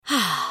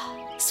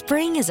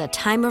Spring is a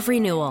time of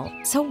renewal,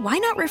 so why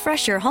not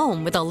refresh your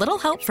home with a little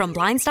help from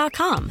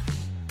Blinds.com?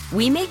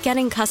 We make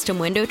getting custom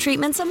window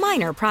treatments a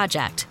minor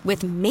project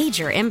with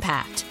major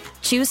impact.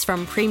 Choose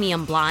from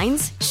premium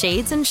blinds,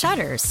 shades, and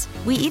shutters.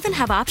 We even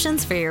have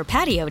options for your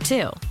patio,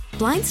 too.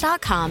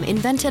 Blinds.com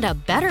invented a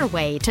better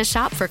way to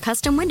shop for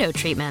custom window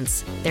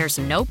treatments. There's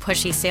no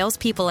pushy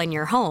salespeople in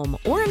your home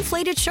or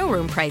inflated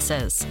showroom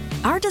prices.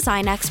 Our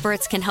design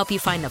experts can help you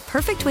find the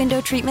perfect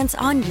window treatments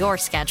on your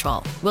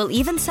schedule. We'll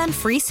even send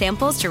free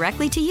samples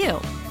directly to you.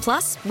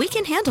 Plus, we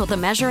can handle the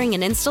measuring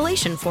and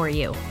installation for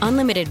you.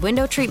 Unlimited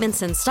window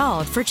treatments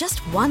installed for just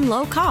one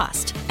low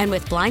cost. And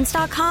with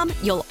Blinds.com,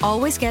 you'll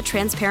always get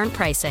transparent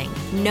pricing.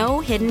 No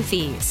hidden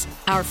fees.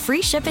 Our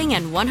free shipping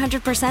and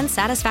 100%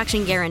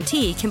 satisfaction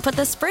guarantee can put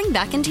the spring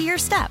back into your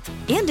step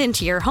and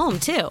into your home,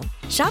 too.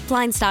 Shop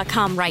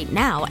Blinds.com right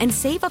now and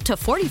save up to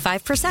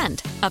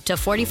 45%. Up to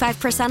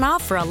 45%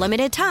 off for a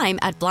limited time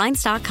at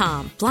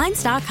Blinds.com.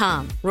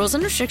 Blinds.com. Rules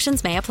and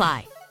restrictions may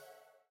apply.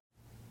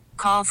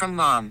 Call from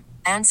mom.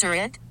 Answer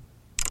it.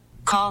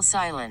 Call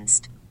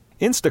silenced.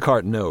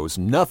 Instacart knows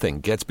nothing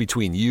gets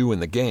between you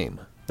and the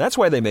game. That's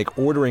why they make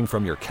ordering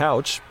from your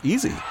couch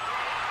easy.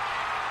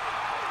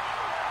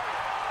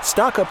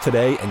 Stock up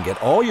today and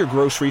get all your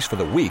groceries for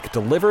the week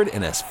delivered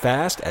in as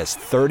fast as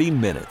 30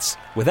 minutes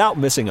without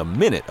missing a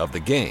minute of the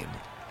game.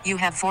 You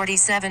have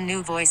 47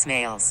 new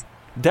voicemails.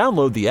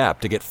 Download the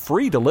app to get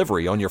free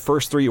delivery on your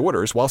first 3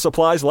 orders while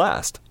supplies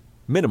last.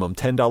 Minimum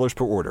 $10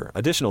 per order.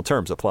 Additional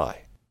terms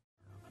apply.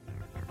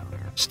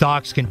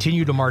 Stocks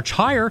continue to march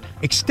higher,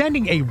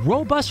 extending a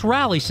robust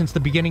rally since the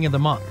beginning of the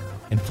month.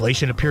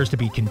 Inflation appears to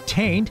be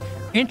contained,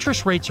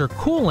 interest rates are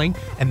cooling,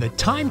 and the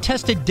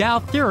time-tested Dow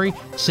Theory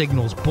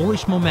signals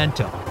bullish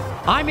momentum.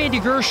 I'm Andy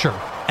Gersher,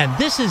 and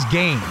this is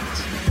Gains.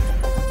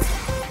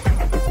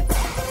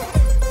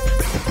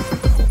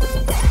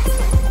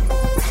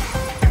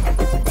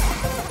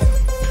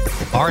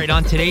 All right,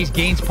 on today's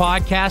Gains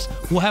podcast,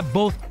 we'll have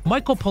both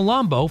Michael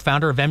Palumbo,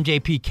 founder of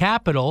MJP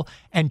Capital,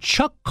 and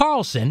Chuck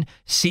Carlson,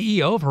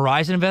 CEO of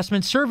Horizon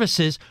Investment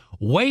Services,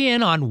 weigh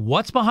in on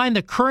what's behind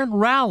the current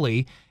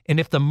rally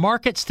and if the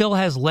market still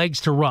has legs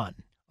to run.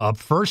 Up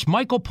first,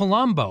 Michael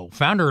Palumbo,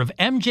 founder of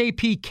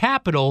MJP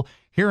Capital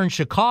here in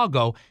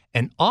Chicago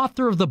and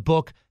author of the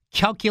book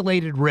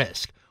Calculated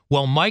Risk.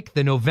 Well, Mike,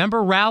 the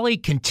November rally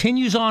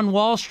continues on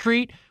Wall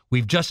Street.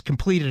 We've just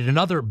completed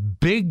another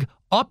big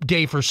up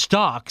day for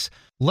stocks.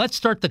 Let's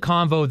start the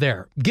convo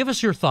there. Give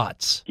us your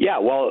thoughts. Yeah,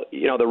 well,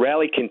 the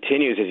rally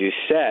continues, as you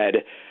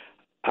said.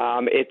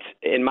 It's,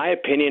 in my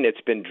opinion,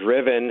 it's been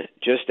driven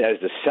just as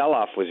the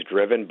sell-off was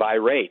driven by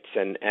rates.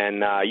 And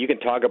you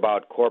can talk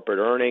about corporate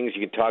earnings,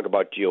 you can talk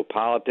about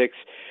geopolitics.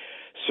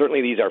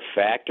 Certainly these are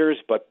factors,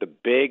 but the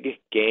big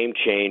game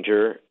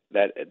changer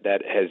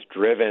that has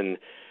driven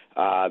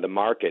the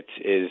markets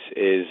is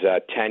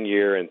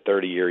 10-year and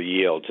 30-year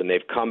yields, and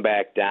they've come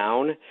back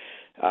down.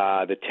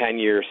 The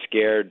 10-year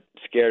scared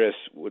us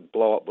would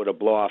a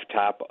blow off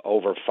top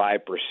over 5%,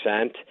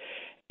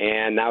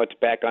 and now it's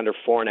back under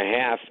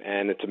 4.5%.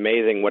 And it's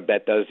amazing what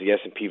that does to the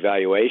S&P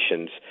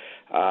valuations.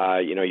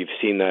 You've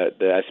seen the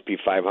S&P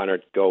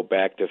 500 go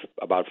back to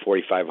about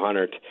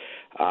 4,500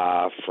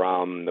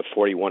 from the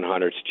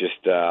 4,100s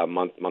just a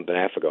month and a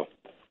half ago.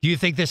 Do you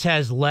think this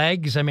has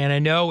legs? I mean, I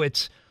know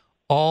it's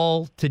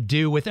all to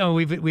do with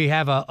we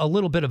have a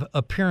little bit of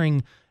a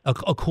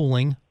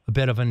cooling, a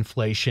bit of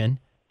inflation.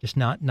 Just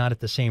not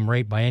at the same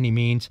rate by any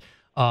means.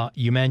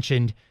 You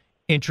mentioned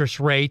interest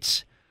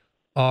rates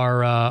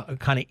are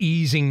kind of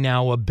easing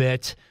now a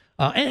bit.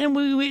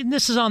 And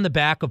this is on the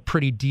back of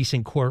pretty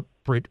decent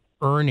corporate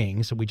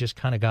earnings. We just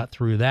kind of got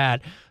through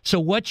that. So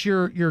what's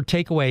your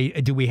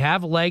takeaway? Do we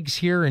have legs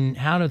here, and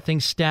how do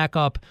things stack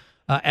up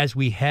as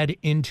we head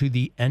into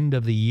the end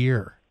of the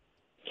year?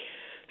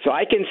 So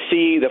I can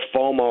see the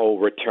FOMO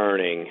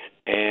returning,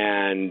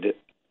 and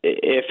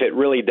if it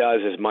really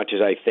does as much as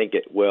I think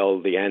it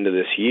will the end of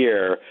this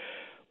year,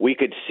 we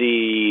could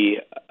see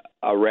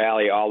a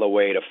rally all the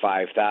way to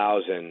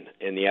 5,000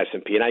 in the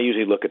S&P. And I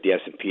usually look at the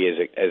S&P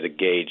as a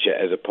gauge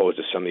as opposed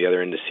to some of the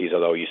other indices,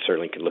 although you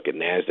certainly can look at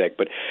NASDAQ.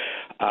 But,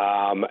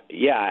 I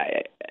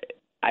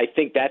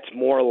think that's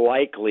more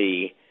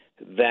likely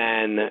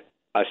than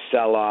a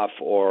sell-off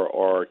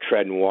or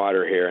treading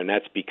water here. And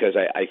that's because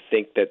I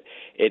think that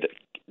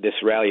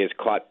this rally has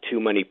caught too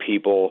many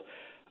people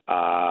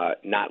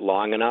not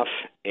long enough,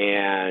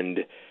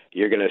 and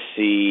you're going to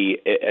see,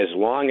 as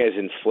long as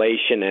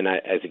inflation, and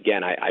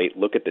I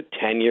look at the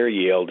 10-year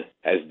yield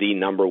as the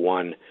number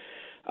one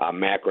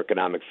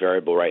macroeconomic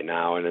variable right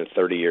now, and the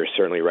 30-year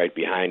certainly right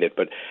behind it.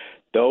 But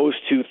those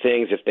two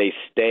things, if they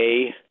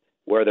stay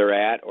where they're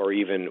at, or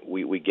even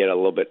we get a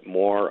little bit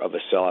more of a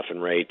sell-off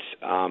in rates,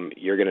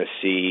 you're going to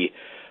see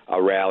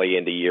a rally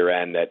into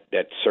year-end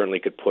that certainly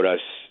could put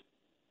us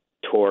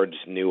towards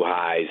new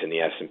highs in the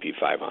S&P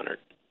 500.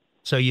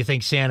 So you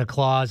think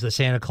the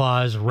Santa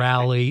Claus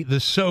rally, the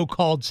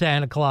so-called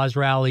Santa Claus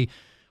rally,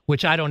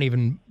 which I don't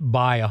even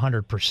buy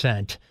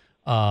 100%,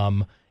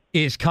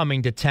 is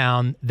coming to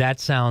town. That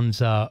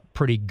sounds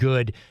pretty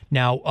good.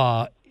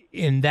 Now,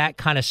 in that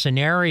kind of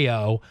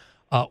scenario,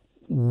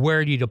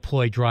 where do you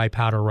deploy dry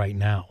powder right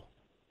now?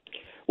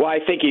 Well, I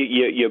think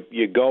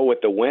you go with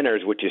the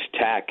winners, which is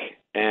tech,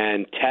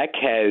 and tech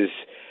has,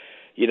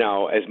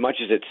 as much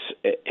as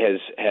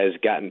it has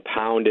gotten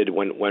pounded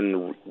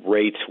when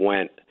rates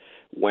went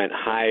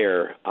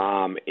higher,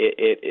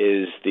 it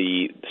is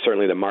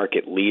certainly the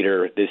market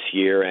leader this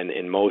year and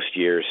in most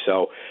years.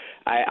 So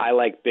I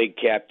like big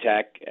cap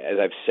tech, as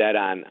I've said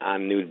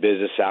on New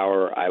Business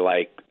Hour. I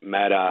like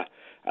Meta.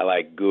 I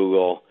like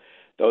Google.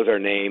 Those are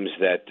names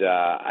that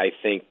I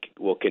think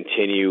will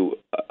continue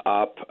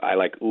up. I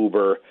like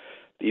Uber.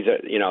 These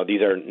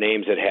are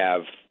names that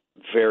have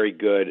very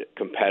good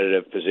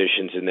competitive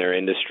positions in their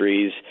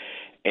industries.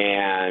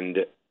 And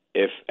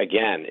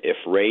if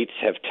rates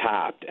have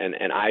topped,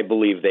 and I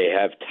believe they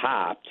have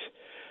topped,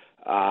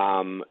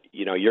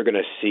 you're going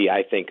to see,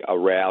 I think, a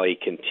rally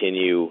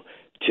continue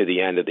to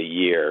the end of the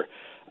year.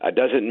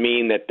 Doesn't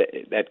mean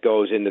that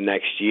goes into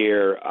next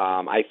year.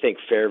 I think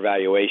fair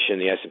valuation in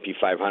the S&P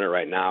 500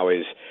 right now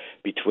is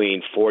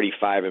between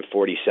 45 and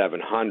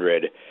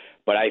 4,700,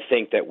 but I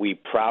think that we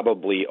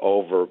probably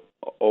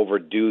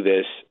overdo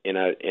this in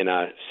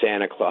a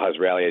Santa Claus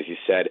rally, as you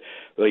said,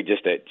 really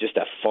just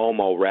a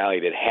FOMO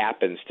rally that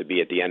happens to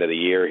be at the end of the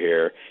year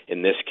here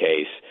in this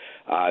case,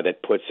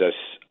 that puts us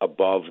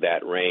above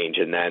that range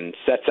and then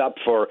sets up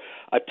for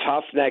a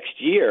tough next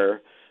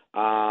year.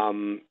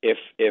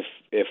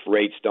 If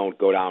rates don't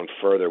go down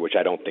further, which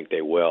I don't think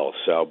they will.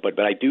 So, but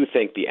I do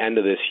think the end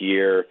of this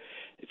year,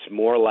 it's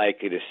more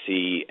likely to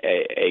see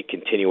a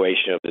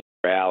continuation of this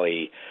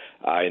rally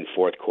in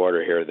fourth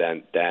quarter here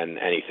than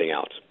anything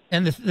else.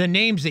 And the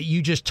names that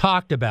you just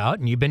talked about,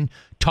 and you've been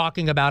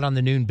talking about on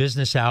the Noon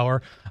Business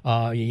Hour,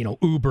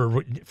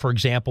 Uber, for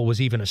example,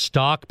 was even a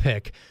stock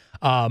pick.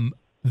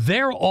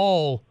 They're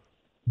all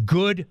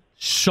good,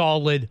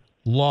 solid,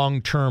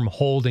 long-term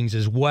holdings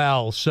as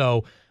well.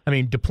 So,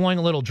 deploying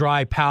a little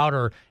dry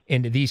powder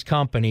into these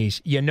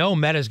companies,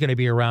 Meta is going to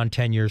be around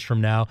 10 years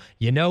from now.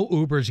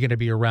 Uber is going to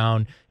be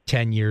around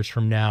 10 years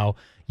from now.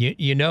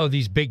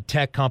 These big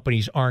tech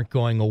companies aren't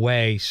going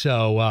away.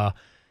 So,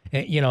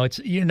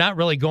 you're not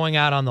really going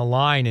out on the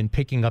line and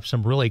picking up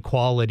some really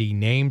quality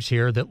names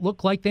here that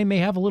look like they may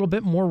have a little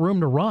bit more room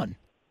to run.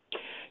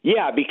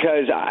 Yeah,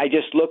 because I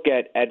just look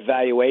at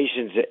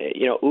valuations.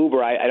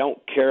 Uber, I don't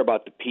care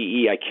about the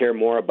PE. I care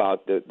more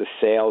about the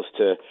sales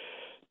to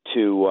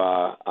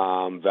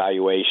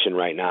valuation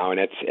right now, and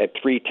it's at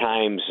 3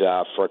 times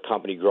for a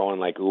company growing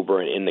like Uber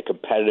and in the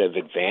competitive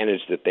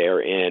advantage that they're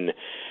in.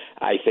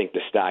 I think the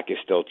stock is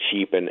still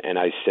cheap, and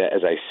as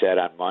I said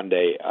on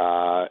Monday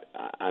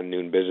on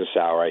Noon Business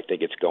Hour, I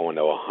think it's going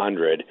to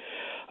 100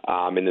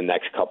 in the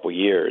next couple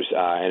years,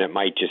 and it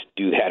might just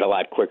do that a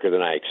lot quicker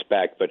than I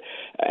expect. But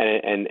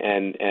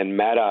and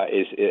Meta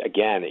is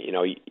again,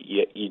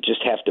 you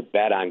just have to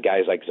bet on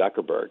guys like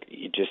Zuckerberg.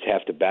 You just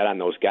have to bet on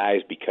those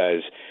guys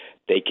because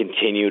they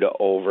continue to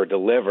over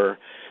deliver.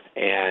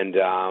 And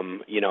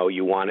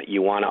you want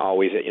to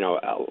always,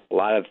 a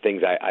lot of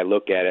things I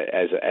look at it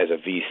as a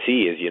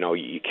VC is,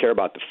 you care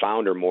about the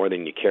founder more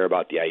than you care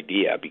about the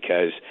idea,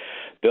 because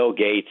Bill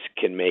Gates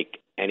can make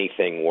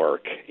anything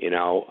work. He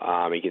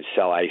can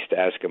sell ice to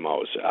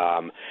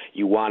Eskimos.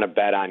 You want to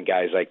bet on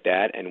guys like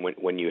that, and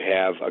when you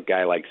have a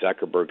guy like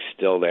Zuckerberg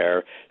still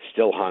there,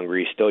 still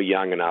hungry, still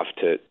young enough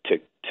to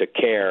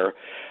care,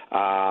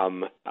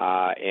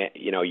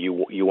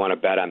 you want to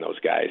bet on those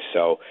guys.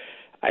 So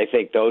I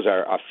think those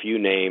are a few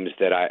names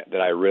that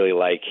I really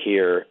like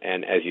here,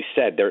 and as you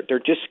said, they're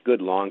just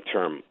good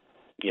long-term,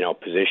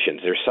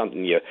 positions. There's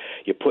something you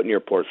put in your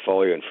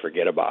portfolio and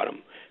forget about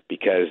them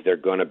because they're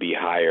going to be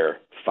higher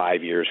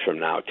 5 years from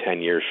now,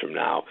 10 years from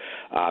now,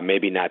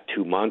 maybe not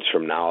 2 months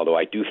from now. Although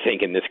I do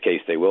think in this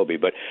case they will be.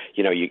 But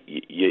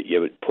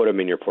you put them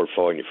in your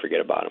portfolio and you forget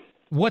about them.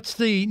 What's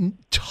the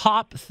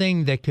top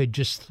thing that could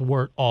just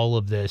thwart all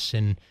of this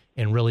and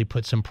really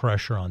put some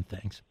pressure on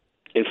things?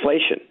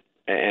 Inflation.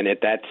 And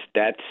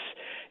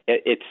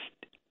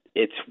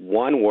it's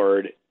one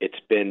word. It's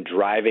been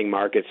driving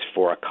markets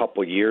for a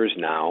couple years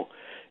now.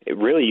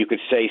 Really, you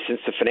could say since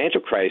the financial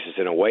crisis,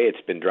 in a way,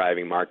 it's been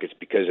driving markets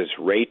because as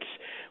rates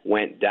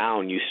went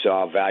down, you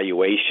saw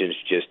valuations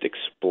just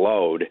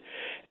explode.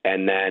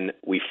 And then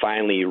we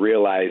finally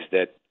realized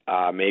that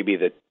maybe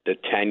the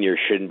 10-year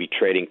shouldn't be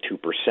trading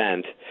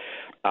 2%.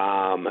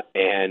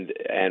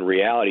 And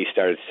reality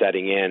started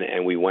setting in,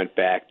 and we went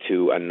back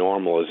to a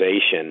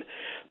normalization.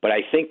 But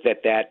I think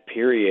that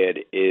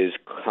period is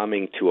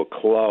coming to a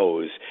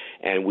close,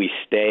 and we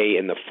stay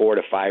in the 4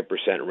 to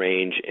 5%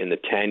 range in the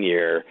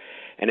 10-year.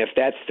 And if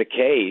that's the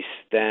case,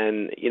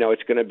 then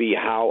it's going to be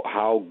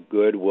how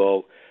good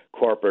will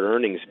corporate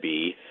earnings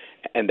be,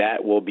 and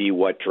that will be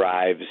what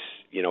drives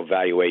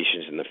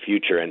valuations in the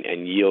future,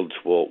 and yields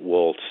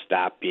will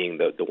stop being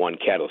the one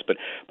catalyst.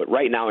 But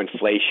right now,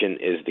 inflation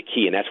is the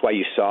key, and that's why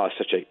you saw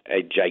such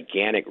a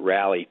gigantic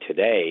rally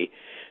today,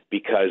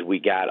 because we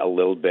got a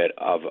little bit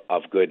of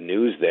good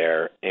news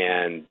there,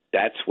 and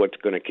that's what's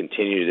going to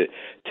continue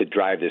to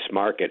drive this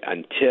market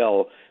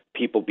until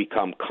people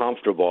become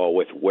comfortable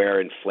with where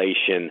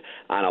inflation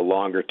on a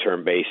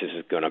longer-term basis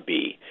is going to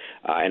be.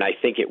 And I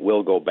think it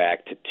will go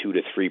back to 2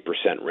 to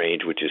 3%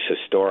 range, which is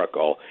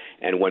historical.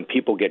 And when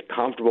people get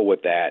comfortable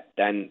with that,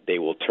 then they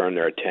will turn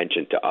their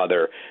attention to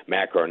other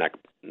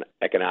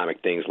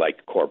macroeconomic things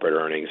like corporate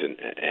earnings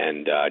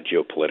and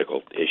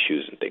geopolitical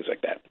issues and things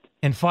like that.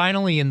 And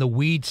finally, in the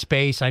weed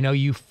space, I know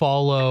you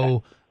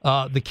follow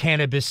the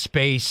cannabis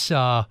space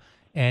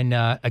and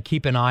I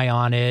keep an eye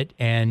on it.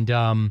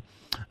 And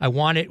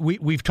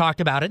we've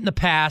talked about it in the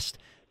past.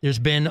 There's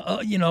been,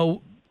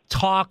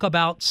 talk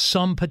about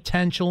some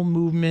potential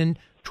movement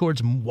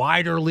towards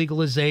wider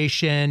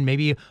legalization,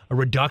 maybe a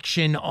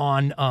reduction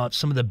on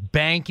some of the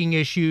banking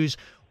issues.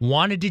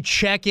 Wanted to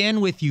check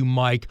in with you,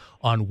 Mike,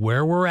 on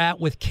where we're at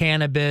with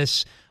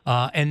cannabis,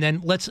 and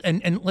then let's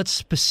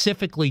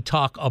specifically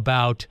talk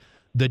about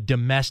the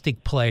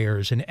domestic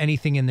players and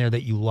anything in there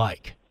that you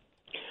like.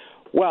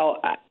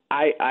 Well,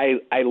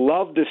 I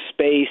love the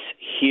space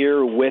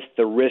here with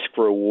the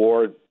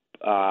risk-reward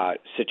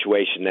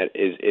situation that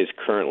is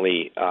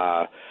currently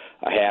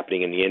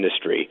happening in the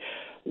industry.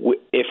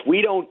 If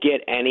we don't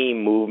get any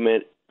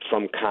movement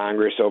from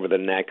Congress over the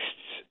next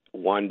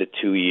 1 to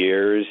 2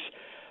 years,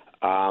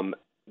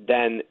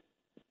 then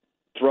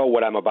throw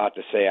what I'm about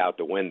to say out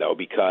the window,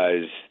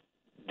 because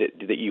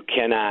that you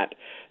cannot,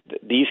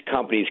 these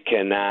companies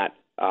cannot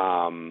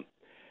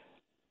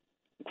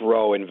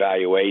grow in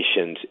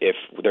valuations if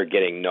they're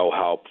getting no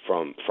help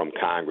from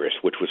Congress,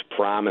 which was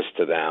promised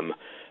to them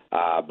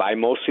by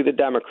mostly the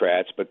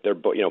Democrats, but they're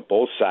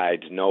both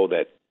sides know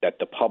that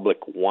the public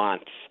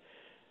wants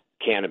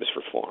cannabis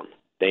reform.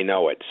 They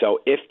know it. So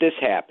if this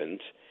happens,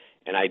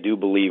 and I do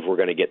believe we're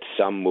going to get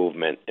some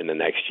movement in the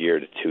next year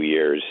to 2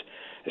 years,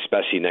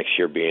 especially next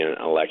year being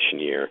an election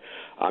year.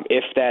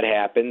 If that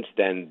happens,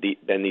 then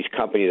these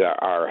companies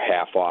are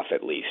half off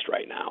at least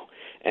right now.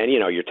 And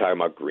you're talking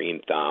about Green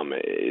Thumb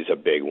is a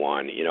big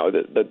one.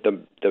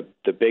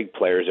 The big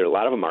players there. A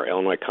lot of them are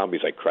Illinois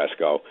companies like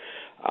Cresco.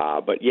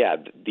 But yeah,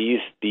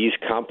 these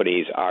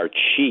companies are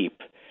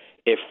cheap.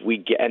 If we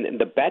get, and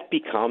the bet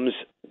becomes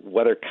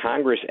whether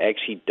Congress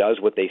actually does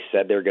what they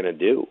said they're going to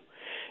do.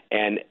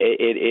 And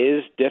it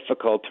is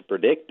difficult to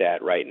predict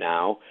that right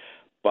now,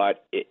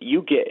 but if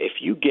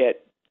you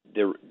get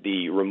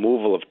the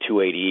removal of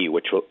 280E,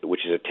 which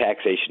is a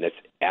taxation that's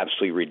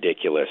absolutely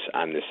ridiculous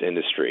on this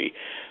industry,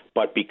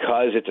 but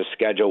because it's a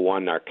Schedule I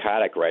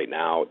narcotic right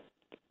now,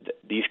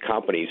 these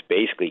companies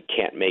basically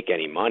can't make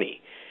any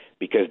money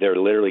because they're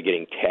literally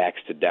getting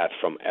taxed to death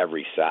from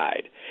every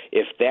side.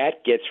 If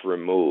that gets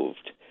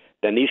removed,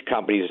 then these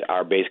companies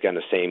are basically on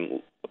the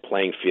same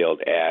playing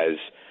field as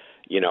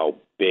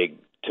big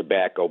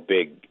tobacco,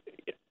 big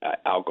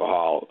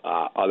alcohol,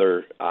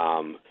 other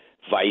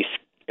vice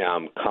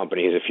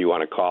companies, if you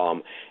want to call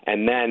them,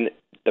 and then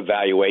the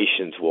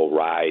valuations will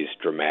rise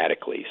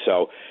dramatically.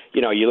 So,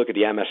 you look at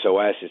the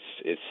MSOS,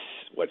 it's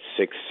what,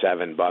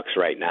 $6-7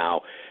 right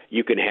now.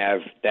 You can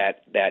have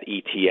that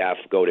ETF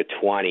go to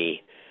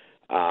 20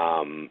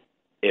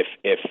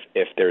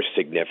 if there's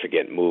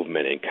significant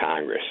movement in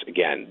Congress.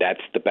 Again,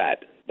 that's the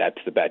bet.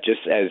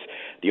 Just as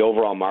the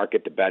overall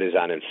market, the bet is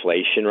on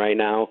inflation right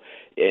now.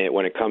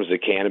 When it comes to the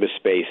cannabis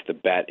space, the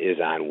bet is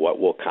on what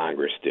will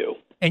Congress do.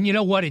 And you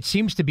know what? It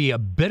seems to be a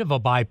bit of a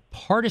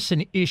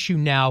bipartisan issue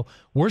now.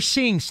 We're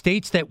seeing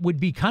states that would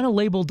be kind of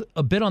labeled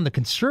a bit on the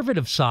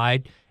conservative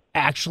side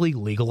actually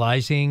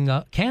legalizing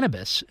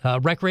cannabis,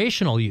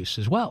 recreational use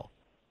as well.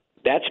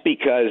 That's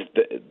because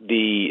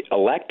the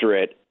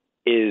electorate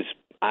is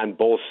on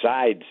both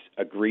sides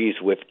agrees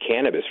with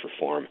cannabis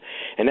reform.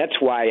 And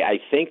that's why I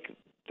think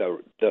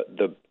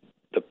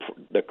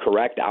the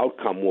correct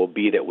outcome will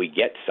be that we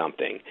get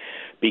something,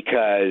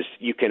 because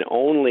you can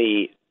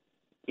only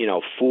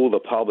fool the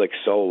public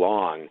so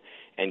long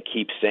and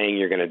keep saying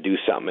you're going to do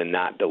something and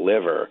not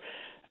deliver.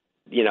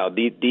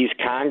 These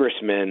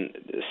congressmen,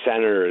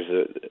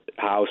 senators,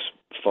 House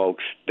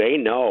folks, they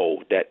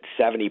know that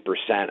 70%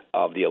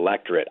 of the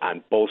electorate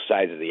on both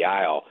sides of the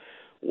aisle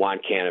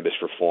want cannabis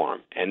reform.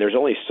 And there's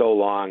only so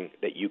long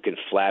that you can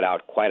flat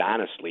out, quite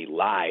honestly,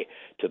 lie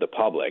to the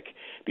public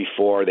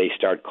before they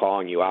start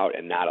calling you out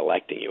and not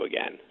electing you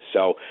again.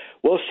 So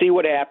we'll see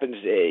what happens.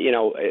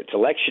 It's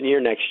election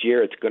year next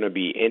year. It's going to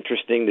be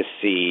interesting to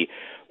see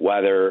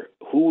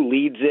who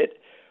leads it,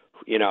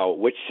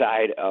 which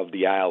side of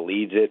the aisle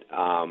leads it,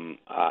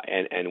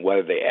 and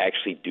whether they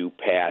actually do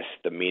pass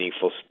the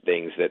meaningful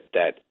things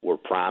that were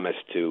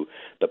promised to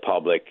the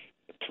public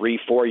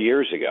 3-4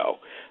 years ago.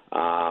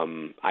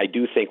 I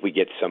do think we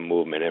get some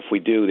movement. If we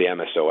do, the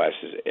MSOS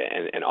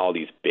and all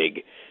these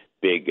big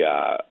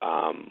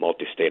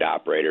multi-state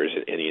operators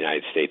in the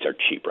United States are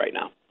cheap right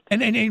now.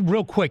 And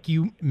real quick,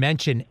 you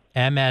mentioned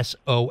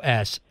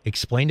MSOS.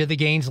 Explain to the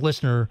Gaines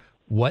listener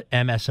what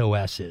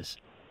MSOS is.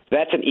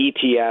 That's an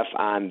ETF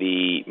on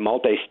the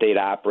multi-state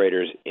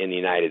operators in the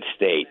United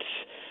States.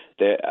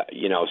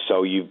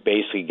 So you've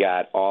basically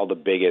got all the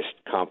biggest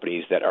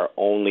companies that are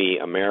only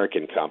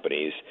American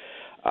companies.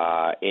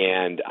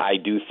 And I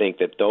do think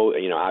that those,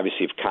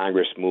 obviously if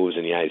Congress moves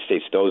in the United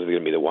States, those are going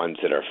to be the ones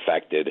that are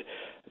affected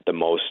the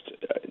most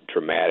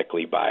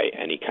dramatically by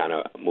any kind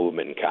of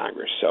movement in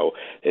Congress. So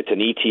it's an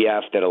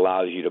ETF that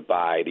allows you to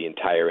buy the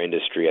entire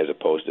industry as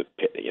opposed to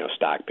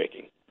stock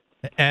picking.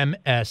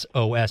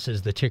 MSOS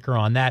is the ticker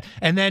on that.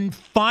 And then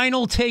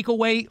final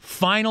takeaway,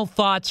 final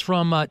thoughts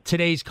from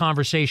today's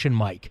conversation,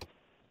 Mike.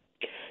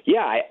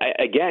 Yeah,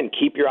 again,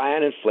 keep your eye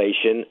on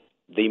inflation.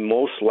 The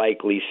most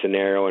likely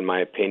scenario, in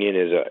my opinion,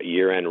 is a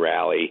year-end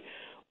rally,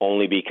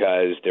 only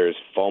because there's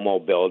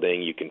FOMO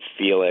building. You can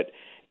feel it.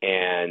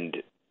 And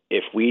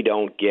if we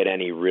don't get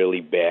any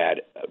really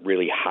bad,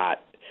 really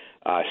hot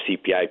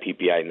CPI,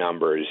 PPI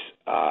numbers,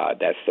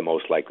 that's the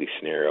most likely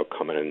scenario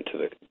coming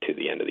into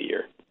the end of the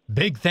year.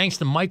 Big thanks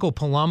to Michael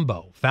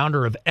Palumbo,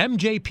 founder of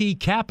MJP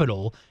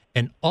Capital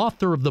and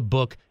author of the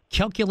book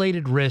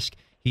Calculated Risk.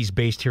 He's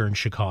based here in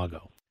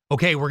Chicago.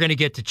 Okay, we're going to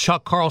get to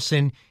Chuck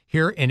Carlson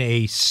here in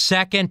a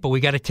second, but we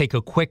got to take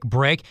a quick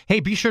break. Hey,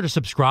 be sure to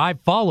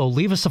subscribe, follow,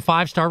 leave us a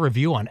 5-star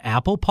review on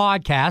Apple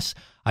Podcasts.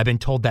 I've been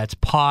told that's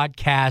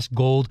podcast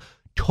gold.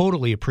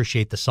 Totally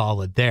appreciate the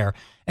solid there.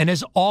 And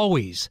as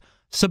always,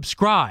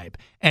 subscribe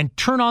and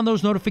turn on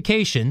those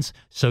notifications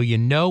so you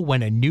know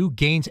when a new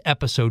Gains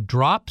episode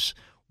drops.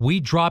 We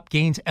drop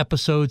Gains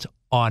episodes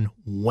on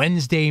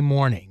Wednesday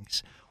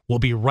mornings. We'll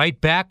be right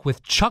back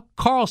with Chuck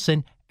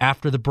Carlson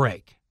after the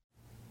break.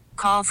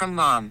 Call from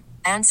mom.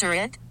 Answer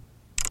it.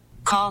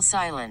 Call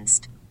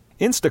silenced.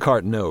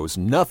 Instacart knows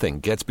nothing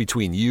gets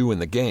between you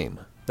and the game.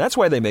 That's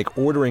why they make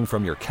ordering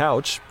from your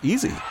couch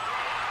easy.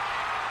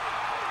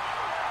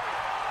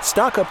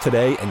 Stock up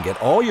today and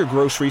get all your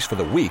groceries for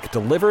the week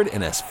delivered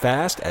in as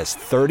fast as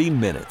 30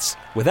 minutes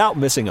without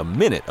missing a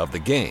minute of the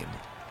game.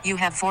 You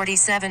have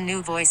 47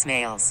 new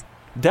voicemails.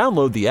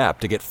 Download the app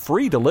to get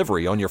free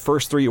delivery on your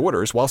first 3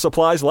 orders while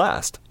supplies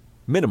last.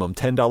 Minimum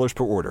 $10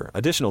 per order.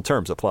 Additional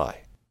terms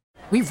apply.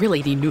 We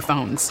really need new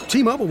phones.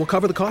 T-Mobile will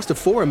cover the cost of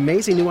 4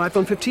 amazing new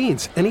iPhone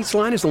 15s, and each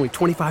line is only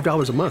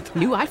 $25 a month.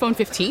 New iPhone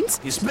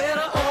 15s? It's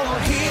better over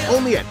here.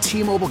 Only at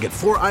T-Mobile, get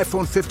 4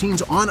 iPhone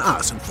 15s on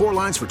us and 4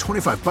 lines for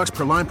 $25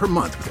 per line per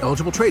month with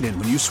eligible trade-in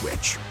when you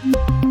switch.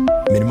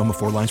 Minimum of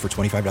 4 lines for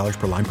 $25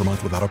 per line per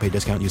month with autopay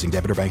discount using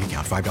debit or bank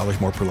account.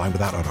 $5 more per line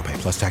without autopay,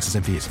 plus taxes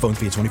and fees. Phone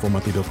fee at 24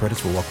 monthly bill credits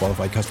for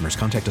well-qualified customers.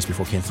 Contact us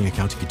before canceling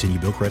account to continue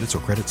bill credits or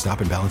credit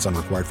stop and balance on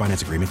required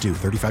finance agreement due.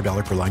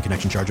 $35 per line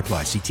connection charge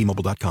applies. See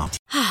T-Mobile.com.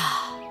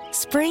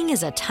 Spring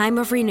is a time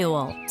of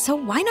renewal, so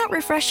why not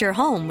refresh your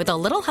home with a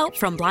little help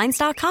from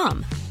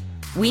Blinds.com?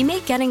 We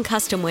make getting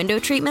custom window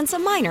treatments a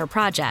minor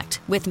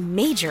project with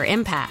major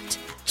impact.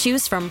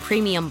 Choose from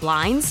premium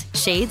blinds,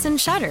 shades, and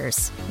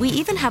shutters. We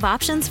even have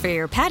options for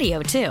your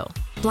patio, too.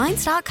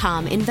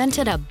 Blinds.com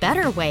invented a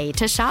better way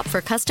to shop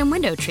for custom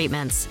window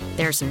treatments.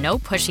 There's no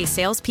pushy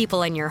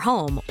salespeople in your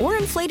home or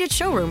inflated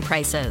showroom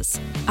prices.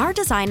 Our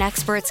design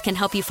experts can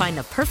help you find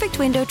the perfect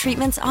window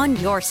treatments on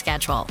your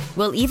schedule.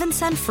 We'll even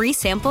send free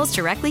samples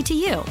directly to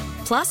you.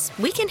 Plus,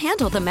 we can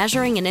handle the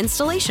measuring and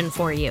installation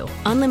for you.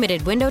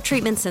 Unlimited window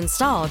treatments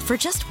installed for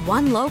just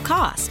one low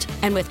cost.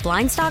 And with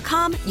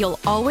Blinds.com, you'll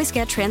always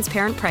get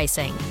transparent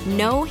pricing.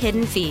 No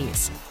hidden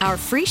fees. Our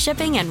free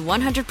shipping and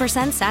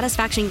 100%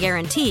 satisfaction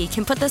guarantee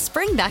can put the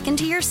spring back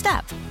into your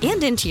step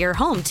and into your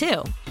home,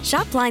 too.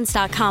 Shop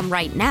Blinds.com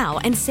right now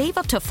and save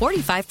up to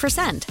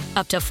 45%.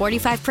 Up to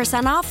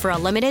 45% off for a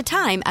limited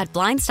time at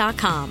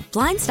Blinds.com.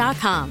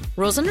 Blinds.com.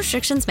 Rules and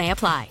restrictions may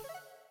apply.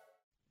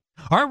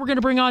 All right, we're going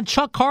to bring on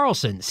Chuck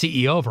Carlson,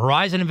 CEO of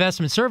Horizon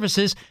Investment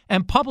Services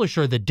and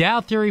publisher of the Dow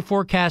Theory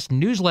Forecast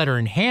newsletter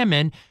in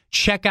Hammond.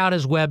 Check out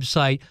his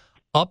website,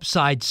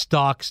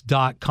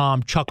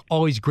 UpsideStocks.com. Chuck,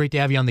 always great to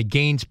have you on the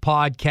Gains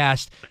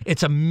podcast.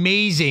 It's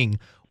amazing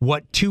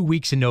what 2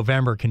 weeks in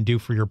November can do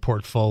for your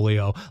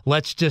portfolio.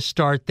 Let's just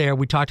start there.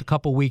 We talked a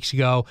couple weeks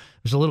ago.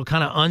 There's a little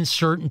kind of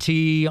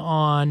uncertainty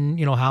on,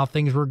 how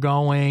things were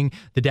going.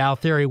 The Dow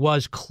Theory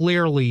was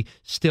clearly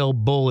still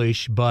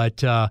bullish,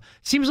 but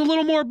seems a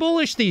little more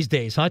bullish these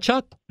days, huh,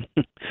 Chuck?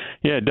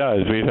 Yeah, it does.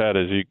 We've had,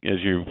 as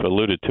you've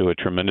alluded to, a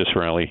tremendous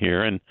rally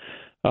here, and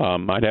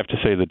I'd have to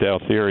say the Dow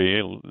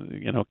Theory,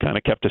 kind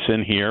of kept us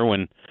in here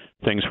when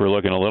things were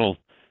looking a little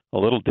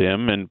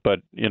dim, but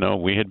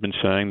we had been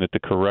saying that the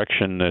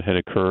correction that had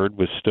occurred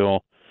was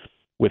still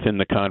within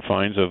the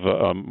confines of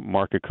a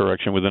market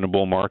correction within a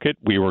bull market.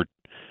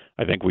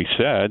 I think we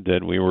said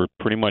that we were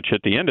pretty much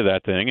at the end of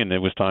that thing, and it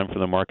was time for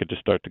the market to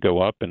start to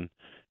go up, and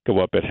go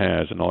up it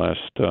has in the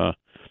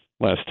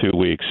last 2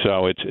 weeks.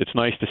 So it's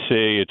nice to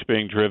see it's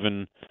being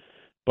driven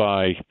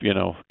by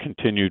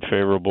continued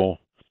favorable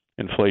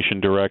inflation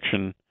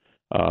direction,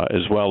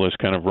 as well as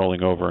kind of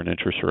rolling over in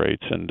interest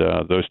rates, and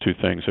those two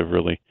things have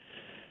really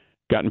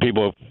gotten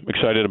people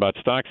excited about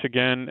stocks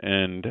again,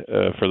 and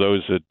for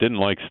those that didn't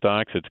like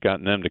stocks, it's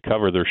gotten them to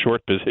cover their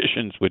short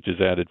positions, which has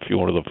added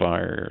fuel to the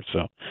fire. So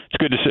it's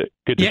good to see.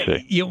 Good to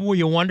see.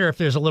 You wonder if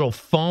there's a little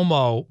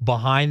FOMO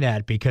behind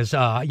that, because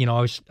I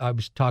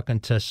was talking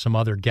to some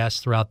other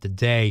guests throughout the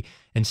day,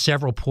 and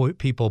several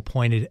people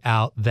pointed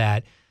out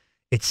that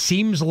it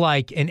seems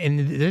like, and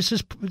this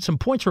is some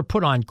points were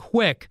put on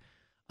quick.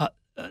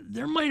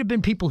 There might have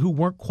been people who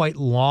weren't quite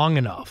long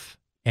enough.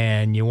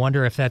 And you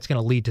wonder if that's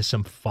going to lead to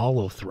some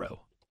follow-through.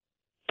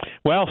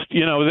 Well,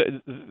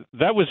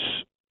 that was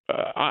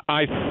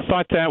I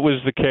thought that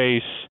was the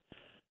case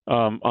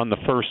on the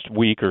first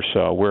week or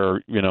so,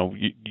 where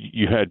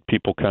you had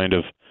people kind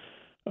of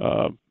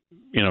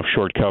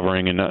short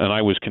covering, and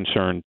I was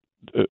concerned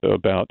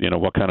about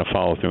what kind of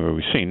follow through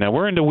we've seen. Now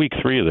we're into week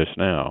 3 of this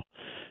now,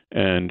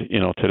 and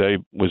today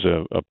was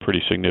a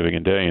pretty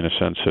significant day in a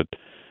sense that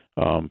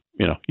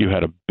you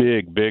had a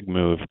big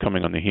move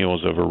coming on the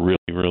heels of a really,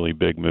 really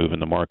big move in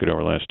the market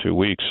over the last 2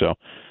 weeks. So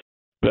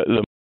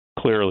the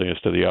clearly is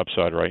to the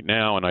upside right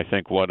now, and I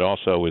think what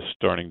also is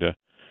starting to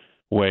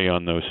weigh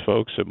on those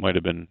folks that might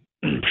have been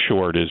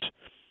short is,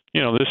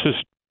 this is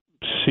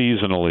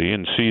seasonally,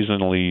 and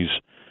seasonalies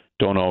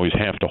don't always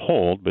have to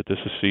hold, but this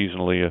is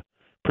seasonally a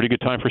pretty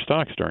good time for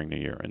stocks during the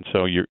year. And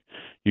so you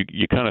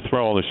kind of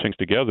throw all those things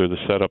together,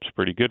 the setup's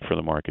pretty good for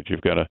the market.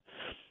 You've got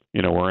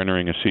we're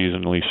entering a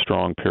seasonally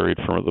strong period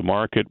for the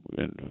market.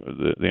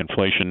 The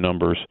inflation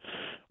numbers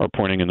are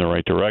pointing in the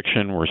right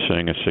direction. We're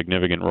seeing a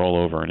significant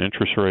rollover in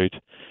interest rates.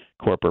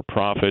 Corporate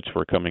profits,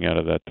 we're coming out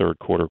of that third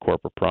quarter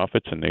corporate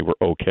profits, and they were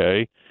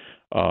okay.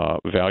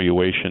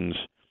 Valuations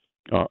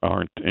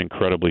aren't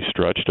incredibly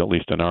stretched, at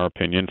least in our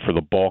opinion, for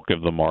the bulk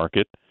of the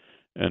market.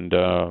 And,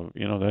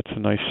 that's a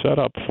nice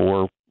setup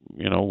for,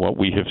 what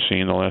we have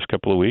seen the last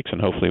couple of weeks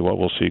and hopefully what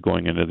we'll see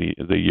going into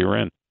the year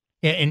end.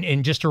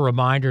 And just a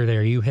reminder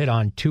there, you hit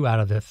on 2 out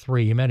of the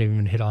 3. You might have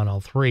even hit on all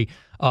 3.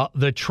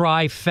 The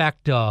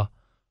trifecta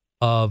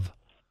of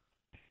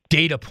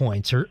data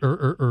points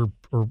or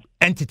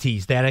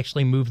entities that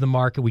actually move the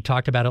market. We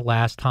talked about it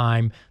last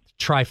time.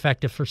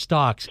 Trifecta for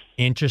stocks: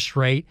 interest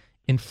rate,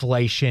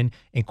 inflation,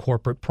 and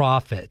corporate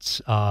profits.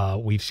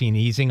 We've seen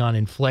easing on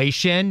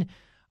inflation.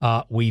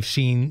 We've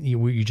seen,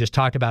 you just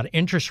talked about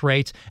interest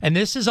rates, and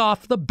this is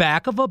off the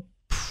back of a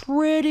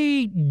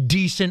pretty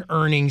decent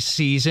earnings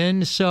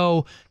season.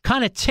 So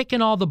kind of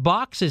ticking all the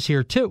boxes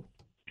here too.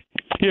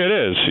 Yeah, it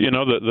is.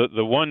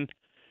 The one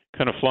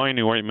kind of flying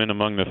new ointment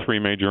among the 3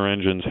 major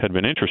engines had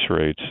been interest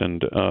rates,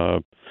 and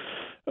that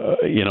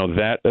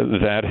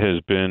has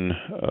been.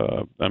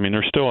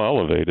 They're still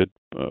elevated,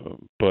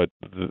 but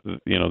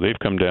they've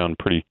come down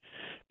pretty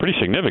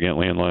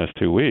significantly in the last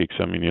 2 weeks.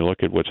 You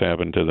look at what's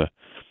happened to the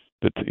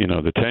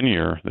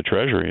 10-year, the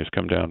Treasury has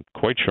come down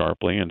quite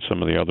sharply, and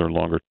some of the other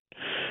longer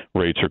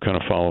rates are kind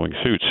of following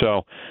suit.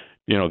 So,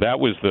 that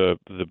was the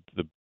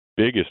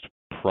biggest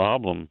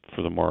problem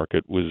for the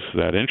market, was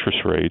that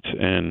interest rates.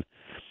 And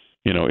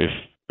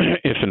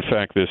if in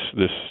fact this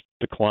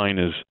decline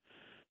is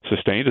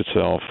sustained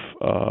itself,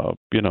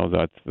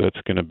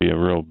 that's going to be a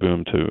real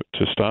boom to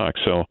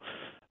stocks. So,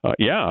 when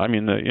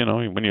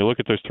you look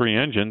at those 3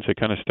 engines, they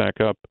kind of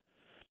stack up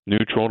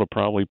neutral to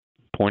probably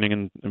pointing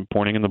in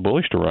the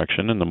bullish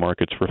direction, and the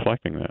market's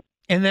reflecting that.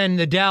 And then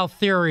the Dow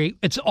Theory,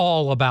 it's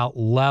all about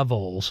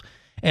levels.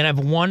 And I've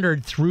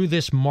wondered, through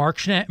this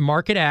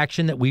market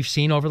action that we've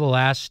seen over the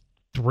last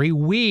 3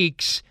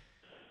 weeks,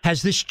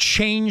 has this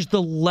changed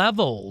the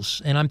levels?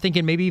 And I'm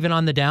thinking maybe even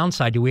on the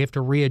downside, do we have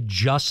to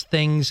readjust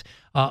things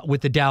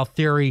with the Dow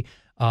Theory?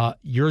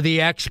 You're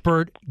the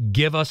expert.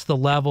 Give us the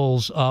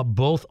levels,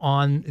 both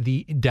on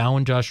the Dow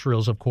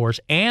Industrials, of course,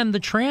 and the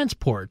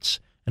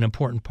transports, an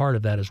important part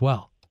of that as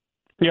well.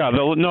 Yeah,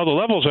 the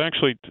levels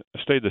actually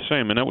stayed the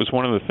same, and that was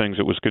one of the things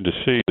that was good to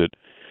see, that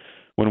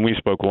when we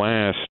spoke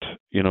last,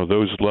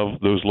 those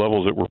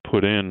levels that were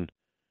put in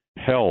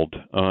held,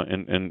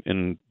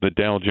 in the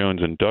Dow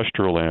Jones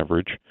Industrial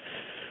Average.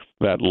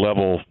 That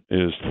level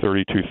is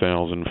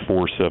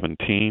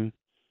 32,417.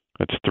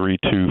 That's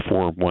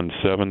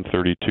 32417,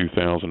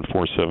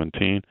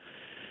 32,417.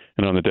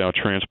 And on the Dow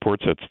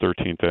Transports, that's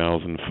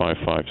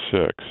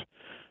 13,556.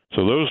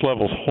 So those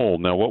levels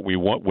hold. Now, what we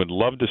would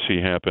love to see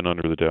happen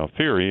under the Dow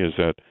Theory is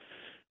that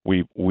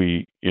we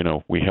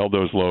held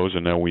those lows,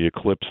 and now we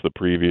eclipse the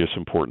previous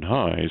important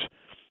highs,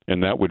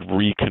 and that would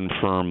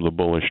reconfirm the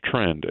bullish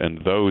trend.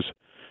 And those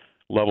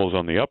levels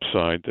on the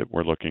upside that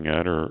we're looking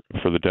at are,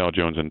 for the Dow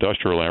Jones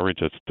Industrial Average,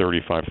 that's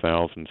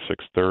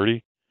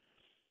 35,630,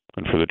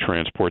 and for the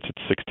transports,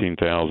 it's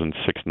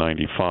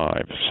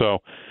 16,695.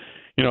 So,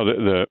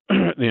 the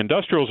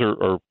industrials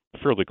are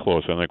fairly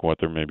close. I think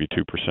they're maybe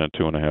 2%,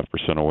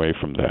 2.5% away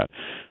from that.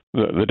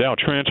 The Dow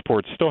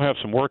transports still have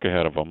some work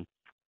ahead of them,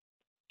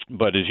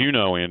 but as you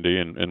know, Andy,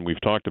 and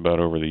we've talked about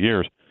over the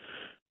years,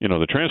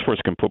 the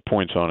transports can put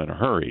points on in a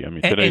hurry.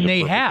 Today's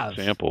a perfect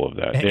example of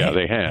that. Yeah,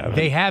 they have.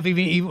 They have.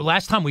 Even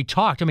last time we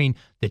talked,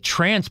 the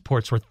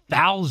transports were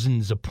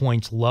thousands of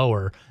points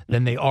lower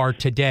than they are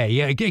today.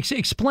 Yeah,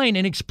 explain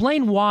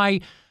why.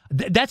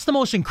 That's the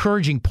most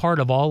encouraging part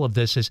of all of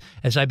this, is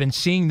as I've been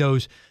seeing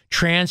those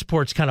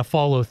transports kind of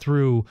follow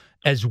through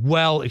as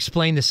well.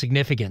 Explain the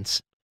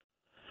significance.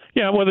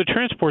 Yeah, well, the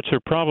transports are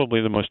probably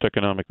the most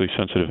economically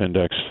sensitive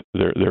index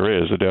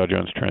there is, the Dow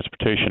Jones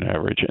Transportation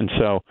Average. And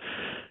so,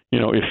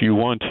 if you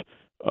want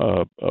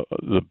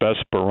the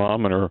best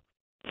barometer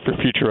for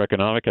future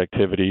economic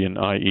activity, and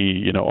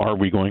i.e., are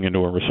we going into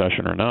a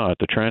recession or not,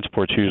 the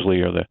transports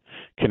usually are the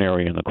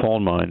canary in the coal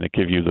mine that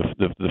give you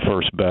the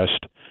first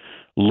best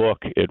look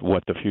at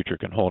what the future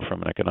can hold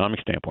from an economic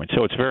standpoint.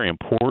 So it's very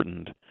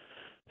important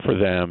for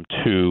them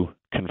to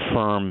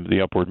confirm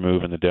the upward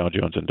move in the Dow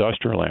Jones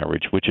Industrial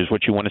Average, which is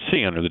what you want to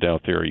see under the Dow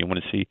Theory. You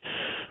want to see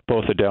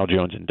both the Dow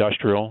Jones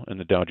Industrial and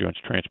the Dow Jones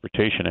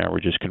Transportation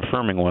Averages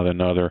confirming one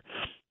another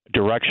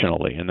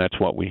directionally, and that's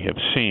what we have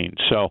seen.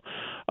 So,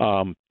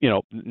 now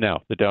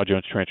the Dow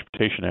Jones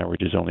Transportation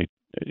Average is only,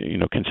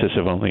 consists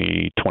of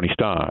only 20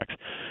 stocks,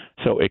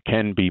 so it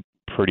can be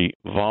pretty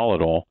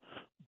volatile.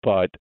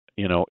 But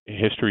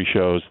history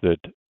shows that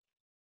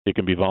it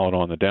can be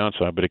volatile on the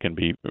downside, but it can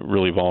be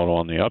really volatile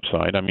on the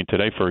upside. I mean,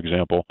 today, for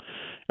example,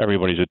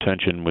 everybody's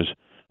attention was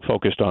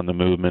focused on the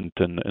movement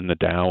and the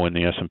Dow and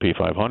the S&P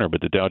 500,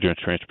 but the Dow Jones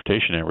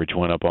Transportation Average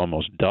went up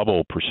almost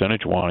double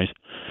percentage-wise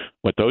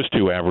what those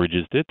two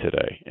averages did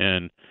today.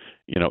 And,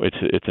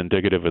 it's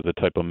indicative of the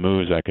type of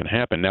moves that can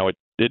happen. Now, it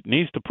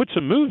needs to put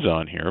some moves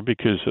on here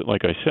because,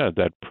 like I said,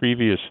 that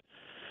previous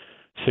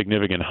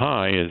significant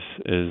high is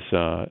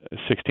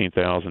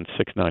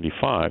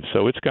 16,695.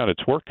 So it's got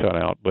its work cut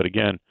out. But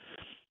again,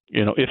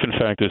 if in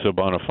fact there's a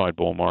bona fide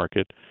bull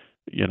market,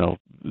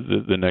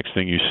 the next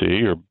thing you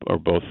see are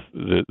both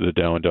the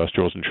Dow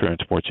Industrials and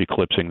transports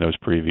eclipsing those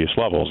previous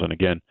levels. And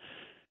again,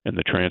 in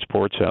the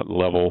transports, that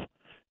level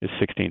is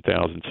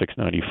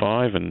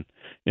 16,695, and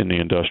in the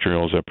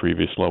industrials, that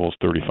previous level is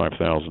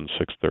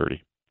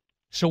 35,630.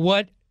 So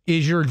what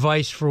is your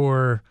advice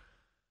for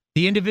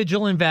the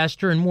individual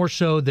investor and more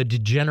so the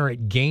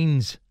degenerate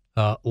gains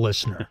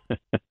listener?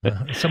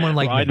 Someone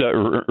like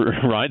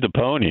ride the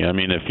pony. I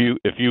mean, if you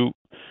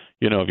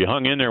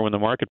hung in there when the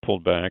market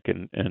pulled back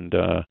and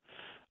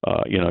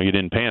you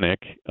didn't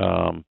panic,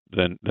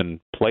 then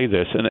play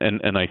this.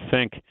 And I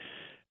think,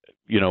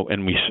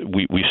 and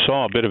we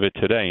saw a bit of it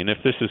today. And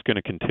if this is going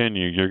to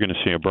continue, you're going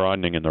to see a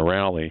broadening in the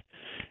rally,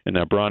 and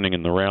that broadening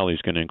in the rally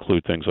is going to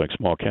include things like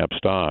small cap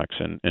stocks.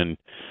 And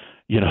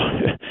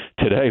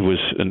today was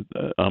an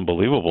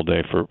unbelievable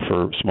day for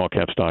small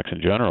cap stocks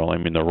in general. I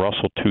mean, the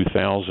Russell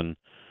 2000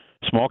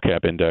 small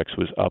cap index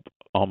was up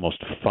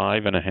almost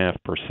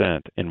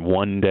 5.5% in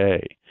one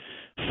day,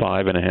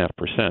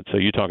 5.5%. So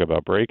you talk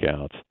about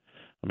breakouts.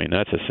 I mean,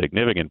 that's a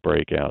significant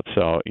breakout.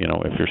 So,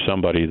 if you're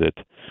somebody that,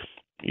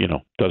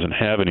 doesn't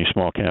have any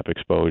small cap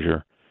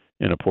exposure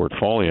in a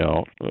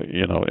portfolio,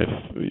 you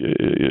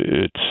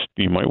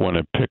might want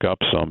to pick up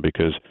some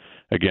because,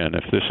 again,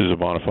 if this is a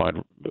bona fide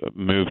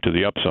move to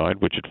the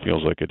upside, which it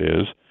feels like it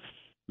is,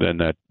 then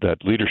that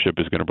leadership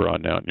is going to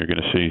broaden out, and you're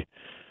going to see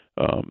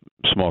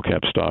small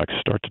cap stocks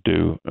start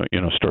to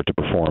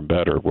perform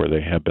better where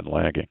they have been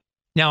lagging.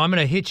 Now, I'm going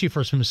to hit you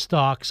for some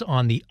stocks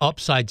on the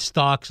upside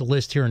stocks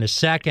list here in a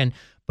second,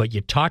 but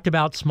you talked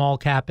about small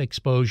cap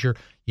exposure.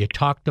 You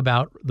talked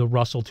about the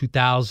Russell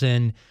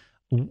 2000.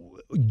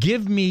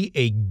 Give me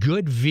a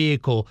good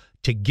vehicle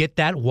to get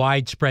that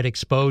widespread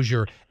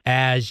exposure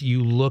as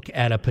you look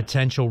at a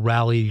potential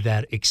rally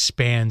that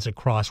expands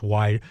across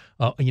a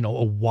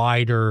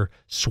wider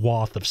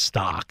swath of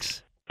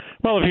stocks.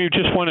 Well, if you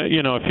just want to,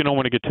 if you don't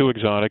want to get too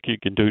exotic, you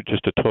can do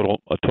just a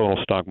total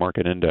stock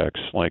market index.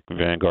 Like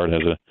Vanguard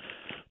has a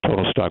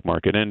total stock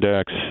market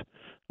index.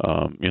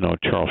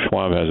 Charles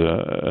Schwab has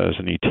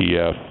an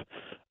ETF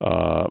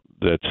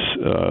that's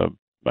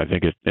I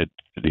think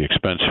the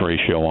expense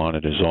ratio on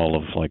it is all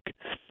of like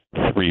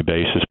 3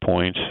 basis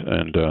points,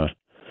 and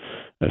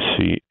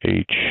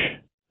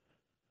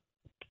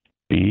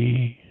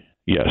SCHB,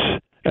 yes,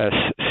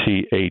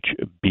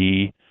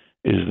 SCHB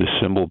is the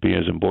symbol. B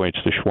as in boy.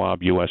 It's the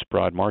Schwab U.S.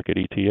 Broad Market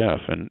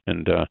ETF, and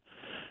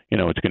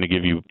it's going to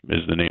give you, as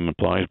the name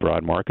implies,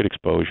 broad market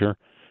exposure,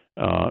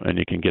 and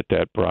you can get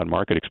that broad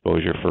market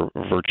exposure for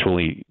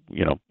virtually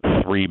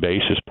 3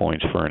 basis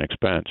points for an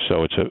expense.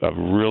 So it's a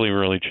really,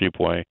 really cheap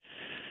way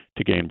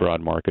to gain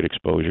broad market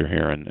exposure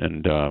here,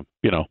 and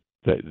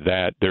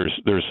that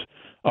there's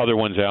other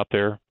ones out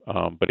there,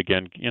 but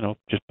again,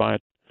 just buy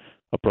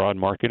a broad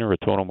market or a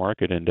total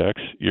market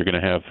index. You're going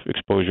to have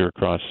exposure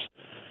across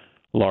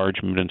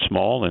large, mid, and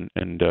small, and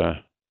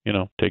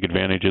take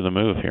advantage of the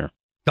move here.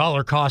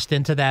 Dollar cost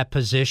into that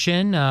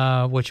position.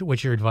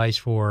 What's your advice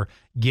for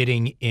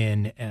getting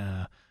into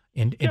a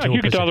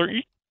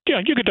position?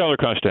 You could dollar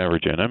cost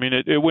average in. I mean,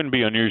 it wouldn't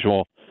be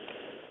unusual.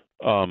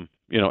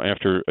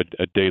 After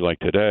a day like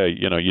today,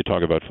 you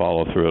talk about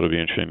follow through. It'll be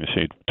interesting to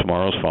see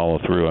tomorrow's follow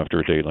through after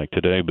a day like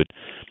today. But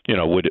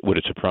would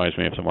it surprise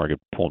me if the market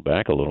pulled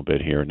back a little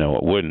bit here? No,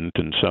 it wouldn't.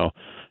 And so,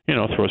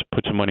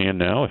 put some money in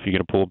now. If you're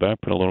going to pull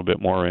back, put a little bit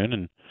more in,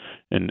 and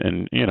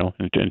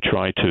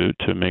try to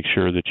make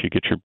sure that you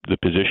get the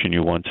position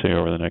you want, say,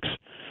 over the next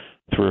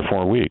 3 or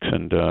 4 weeks.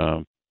 And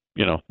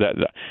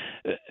that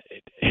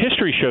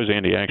history shows,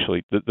 Andy,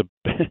 actually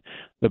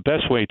the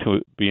best way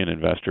to be an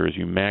investor is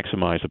you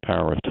maximize the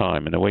power of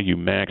time, and the way you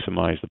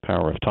maximize the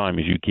power of time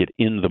is you get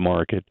in the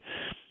market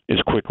as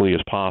quickly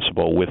as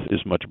possible with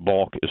as much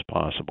bulk as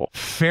possible.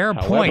 Fair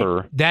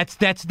point. That's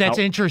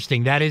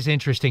interesting. That is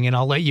interesting, and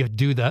I'll let you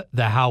do the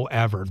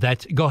however.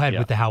 Go ahead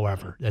with the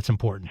however. That's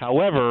important.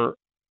 However,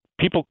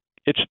 people,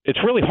 it's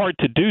really hard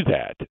to do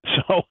that.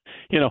 So,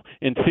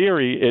 in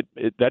theory,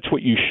 that's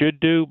what you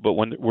should do, but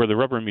where the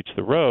rubber meets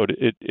the road,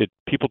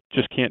 people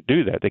just can't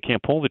do that. They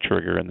can't pull the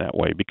trigger in that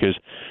way because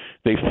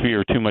they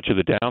fear too much of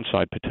the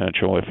downside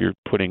potential if you're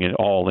putting it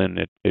all in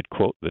at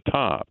quote the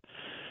top.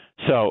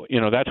 So,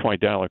 that's why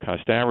dollar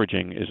cost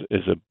averaging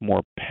is a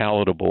more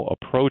palatable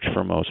approach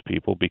for most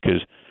people,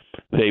 because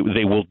they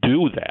will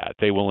do that.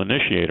 They will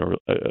initiate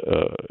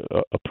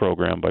a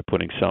program by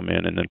putting some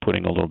in and then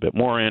putting a little bit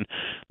more in,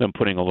 then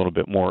putting a little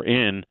bit more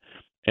in,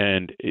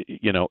 and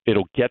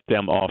it'll get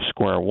them off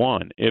square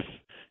one. If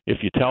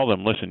you tell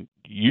them, listen,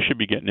 you should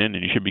be getting in,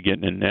 and you should be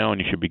getting in now,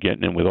 and you should be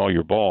getting in with all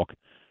your bulk,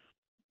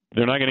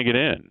 they're not going to get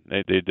in.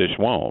 They just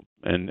won't.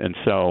 And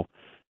so,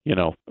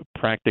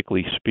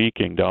 practically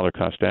speaking, dollar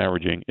cost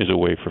averaging is a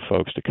way for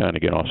folks to kind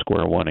of get off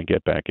square one and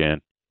get back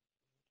in.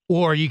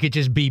 Or you could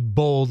just be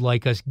bold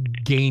like us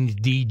gains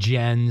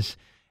degens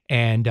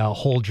and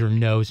hold your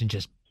nose and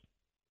just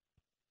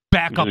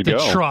back up the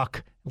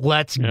truck.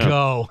 Let's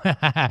go.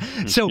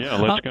 So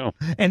let's go.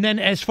 And then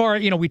as far,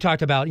 we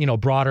talked about,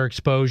 broader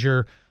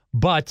exposure,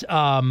 but,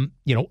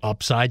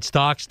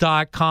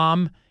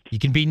 upsidestocks.com, you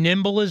can be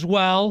nimble as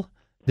well.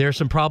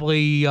 There's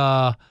probably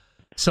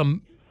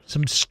some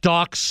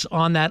stocks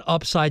on that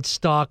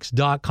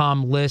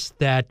upsidestocks.com list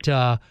that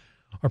are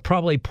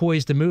probably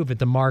poised to move if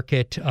the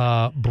market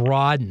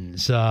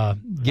broadens.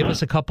 Give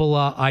us a couple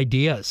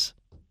ideas.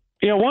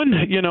 Yeah, one,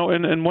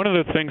 and one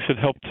of the things that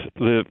helped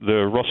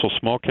the Russell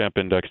Small Cap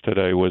Index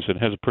today was it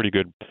has a pretty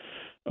good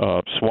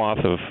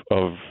swath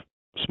of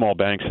small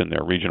banks in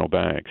there, regional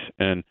banks.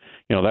 And,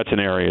 that's an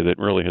area that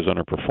really has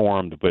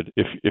underperformed. But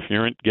if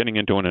you're getting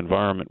into an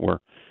environment where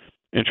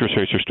interest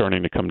rates are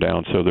starting to come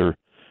down, so their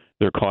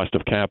cost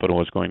of capital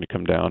is going to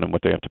come down, and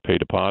what they have to pay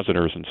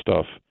depositors and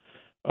stuff,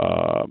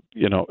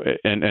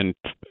 and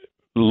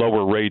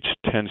lower rates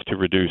tends to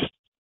reduce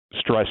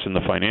stress in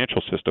the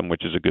financial system,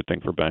 which is a good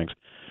thing for banks.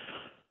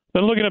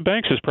 Then looking at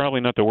banks is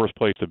probably not the worst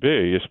place to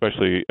be,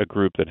 especially a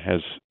group that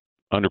has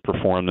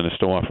underperformed and is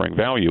still offering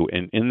value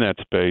in that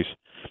space.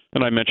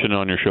 And I mentioned it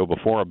on your show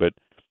before, but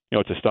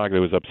it's a stock that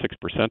was up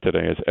 6%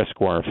 today. It's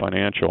Esquire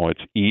Financial.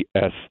 It's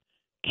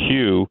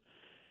ESQ.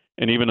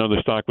 And even though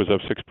the stock was up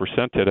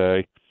 6%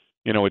 today,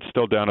 it's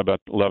still down about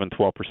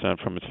 11-12%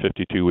 from its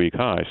 52-week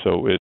high.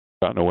 So it's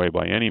gotten away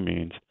by any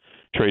means.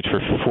 Trades for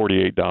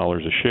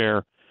 $48 a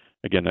share.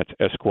 Again, that's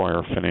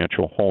Esquire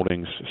Financial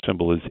Holdings.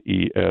 Symbol is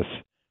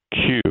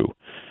ESQ.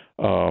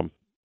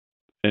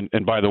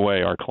 And by the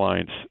way, our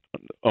clients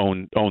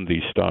own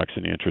these stocks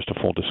in the interest of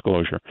full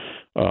disclosure,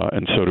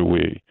 and so do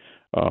we.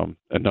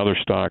 Another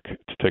stock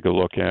to take a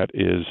look at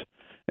is,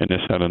 and this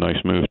had a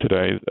nice move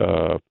today,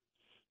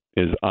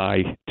 is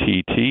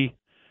ITT.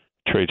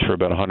 Trades for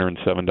about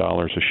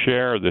 $107 a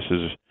share. This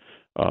is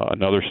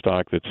another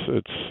stock it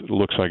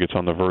looks like it's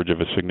on the verge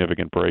of a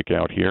significant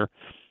breakout here.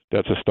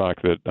 That's a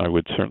stock that I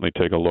would certainly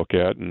take a look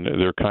at, and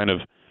they're kind of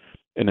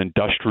an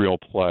industrial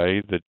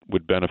play that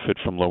would benefit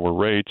from lower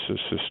rates, a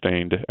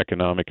sustained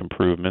economic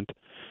improvement,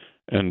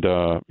 and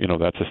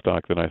that's a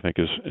stock that I think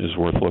is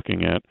worth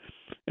looking at.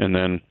 And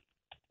then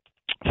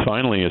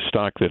finally, a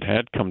stock that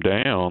had come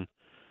down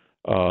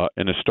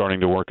and is starting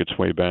to work its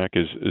way back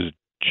is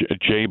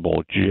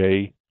Jabil,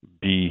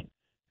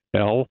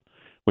 JBL,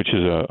 which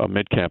is a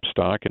mid-cap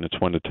stock, and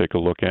it's one to take a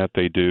look at.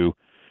 They do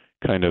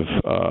kind of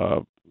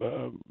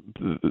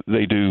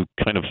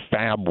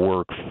fab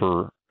work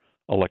for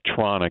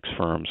electronics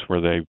firms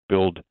where they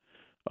build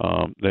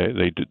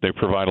they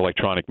provide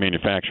electronic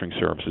manufacturing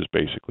services,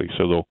 basically.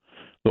 So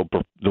they'll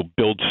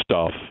build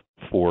stuff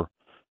for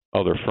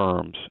other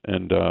firms,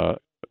 and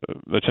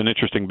that's an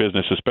interesting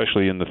business,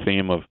 especially in the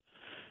theme of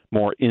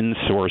more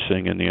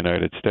insourcing in the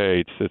United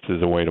States. This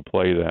is a way to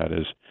play that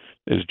is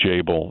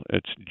Jabil.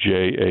 It's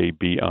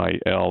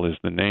JABIL is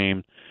the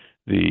name.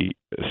 The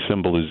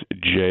symbol is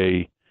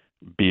J,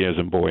 B as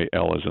in boy,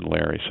 L as in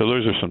Larry. So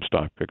those are some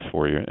stock picks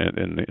for you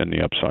in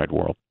the upside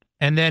world.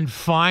 And then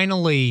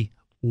finally,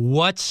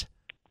 what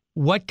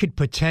could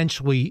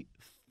potentially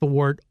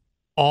thwart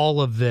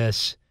all of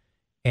this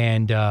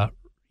and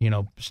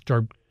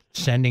start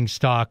sending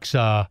stocks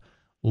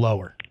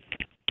lower?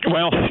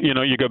 Well,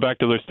 you go back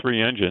to those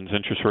three engines: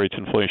 interest rates,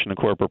 inflation, and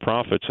corporate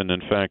profits. And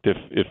in fact, if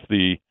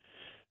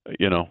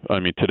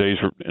today's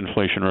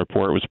inflation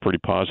report was pretty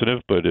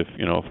positive, but if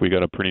we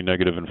got a pretty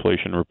negative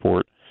inflation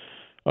report,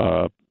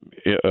 that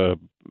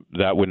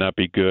would not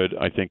be good.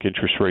 I think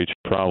interest rates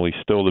are probably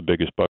still the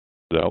biggest bug,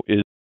 though.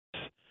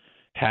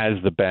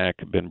 Has the back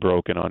been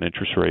broken on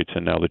interest rates,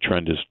 and now the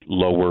trend is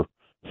lower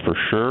for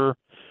sure?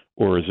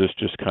 Or is this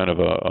just kind of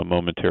a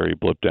momentary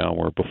blip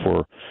downward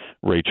before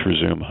rates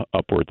resume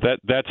upward?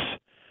 That's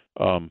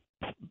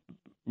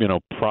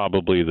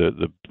probably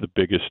the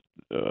biggest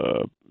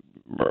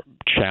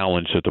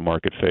challenge that the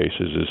market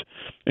faces is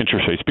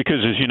interest rates,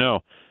 because as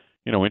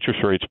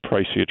interest rates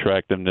price the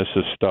attractiveness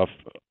of stuff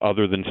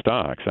other than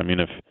stocks. I mean,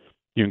 if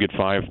you can get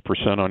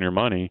 5% on your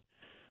money,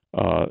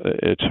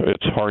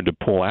 it's hard to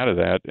pull out of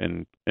that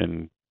and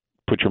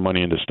put your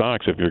money into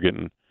stocks if you're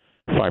getting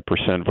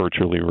 5%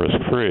 virtually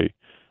risk-free.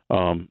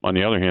 On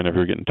the other hand, if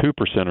you're getting 2%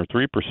 or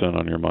 3%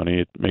 on your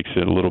money, it makes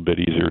it a little bit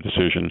easier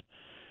decision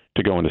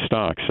to go into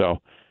stocks. So,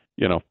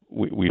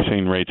 we've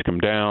seen rates come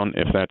down.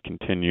 If that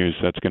continues,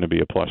 that's going to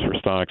be a plus for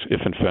stocks.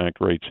 If, in fact,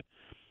 rates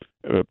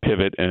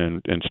pivot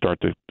and start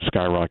to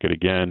skyrocket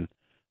again,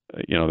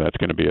 that's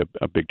going to be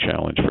a big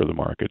challenge for the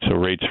market. So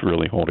rates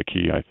really hold a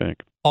key, I think.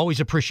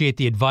 Always appreciate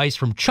the advice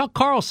from Chuck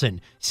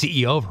Carlson,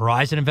 CEO of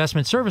Horizon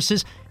Investment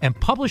Services and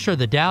publisher of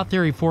the Dow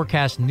Theory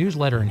Forecast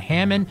newsletter in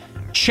Hammond.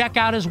 Check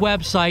out his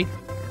website,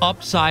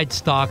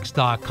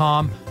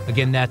 UpsideStocks.com.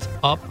 Again, that's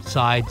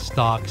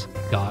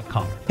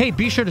UpsideStocks.com. Hey,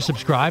 be sure to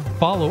subscribe,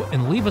 follow,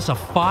 and leave us a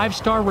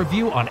 5-star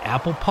review on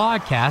Apple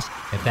Podcasts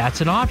if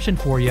that's an option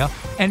for you.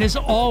 And as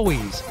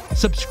always,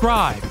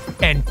 subscribe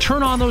and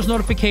turn on those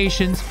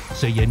notifications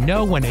so you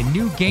know when a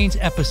new Gains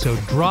episode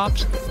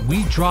drops.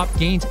 We drop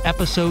Gains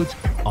episodes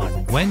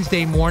on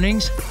Wednesday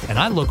mornings, and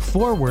I look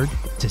forward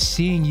to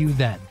seeing you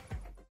then.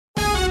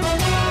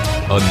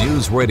 A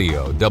News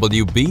Radio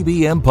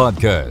WBBM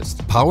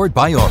podcast powered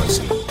by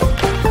Odyssey.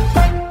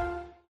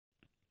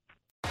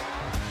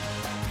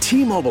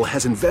 T-Mobile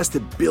has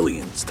invested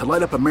billions to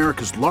light up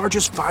America's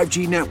largest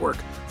 5G network,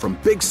 from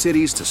big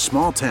cities to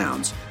small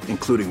towns,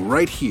 including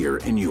right here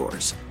in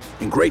yours.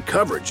 And great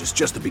coverage is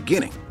just the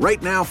beginning.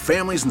 Right now,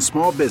 families and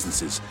small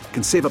businesses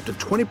can save up to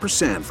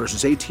 20%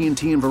 versus AT&T and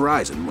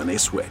Verizon when they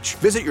switch.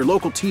 Visit your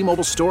local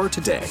T-Mobile store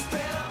today.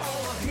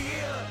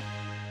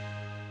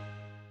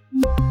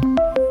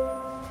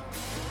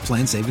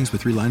 Plan savings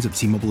with 3 lines of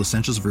T-Mobile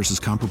Essentials versus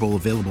comparable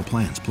available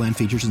plans. Plan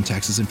features and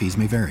taxes and fees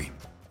may vary.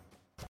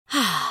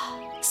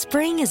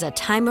 Spring is a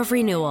time of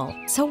renewal,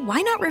 so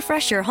why not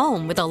refresh your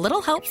home with a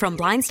little help from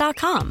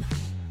Blinds.com?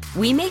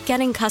 We make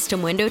getting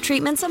custom window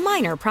treatments a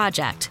minor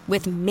project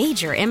with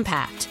major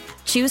impact.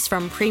 Choose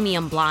from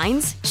premium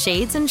blinds,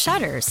 shades, and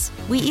shutters.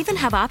 We even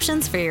have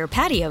options for your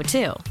patio,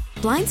 too.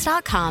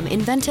 Blinds.com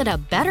invented a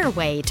better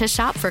way to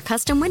shop for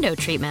custom window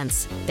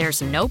treatments.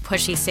 There's no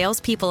pushy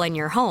salespeople in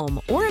your home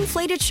or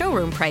inflated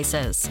showroom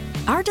prices.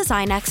 Our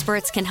design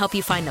experts can help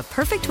you find the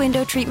perfect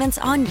window treatments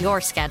on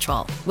your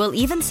schedule. We'll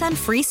even send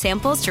free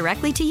samples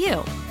directly to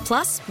you.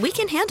 Plus, we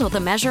can handle the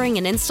measuring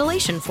and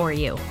installation for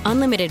you.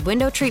 Unlimited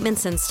window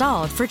treatments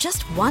installed for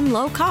just one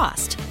low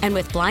cost. And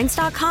with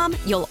Blinds.com,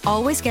 you'll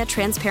always get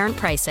transparent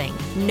pricing.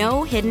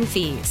 No hidden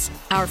fees.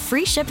 Our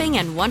free shipping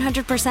and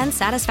 100%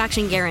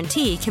 satisfaction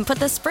guarantee can put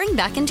the spring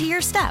back into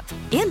your step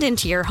and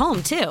into your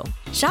home, too.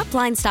 Shop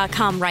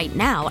Blinds.com right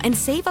now and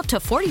save up to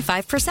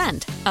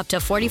 45%. Up to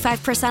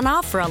 45%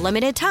 off for a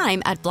limited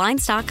time at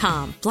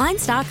Blinds.com.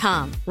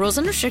 Blinds.com. Rules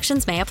and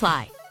restrictions may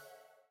apply.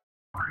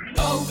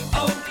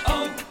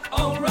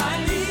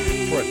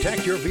 O'Reilly.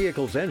 Protect your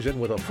vehicle's engine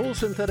with a full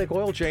synthetic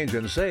oil change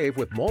and save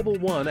with Mobil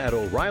 1 at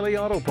O'Reilly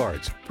Auto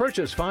Parts.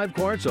 Purchase 5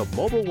 quarts of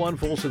Mobil 1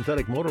 full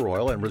synthetic motor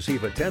oil and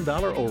receive a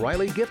 $10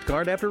 O'Reilly gift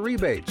card after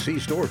rebate. See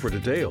store for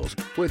details.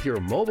 With your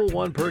Mobil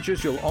 1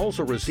 purchase, you'll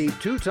also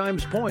receive 2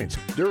 times points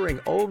during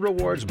O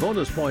Rewards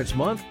Bonus Points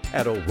Month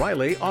at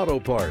O'Reilly Auto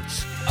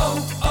Parts.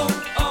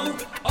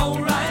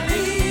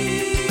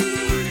 O'Reilly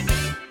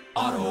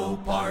Auto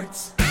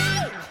Parts.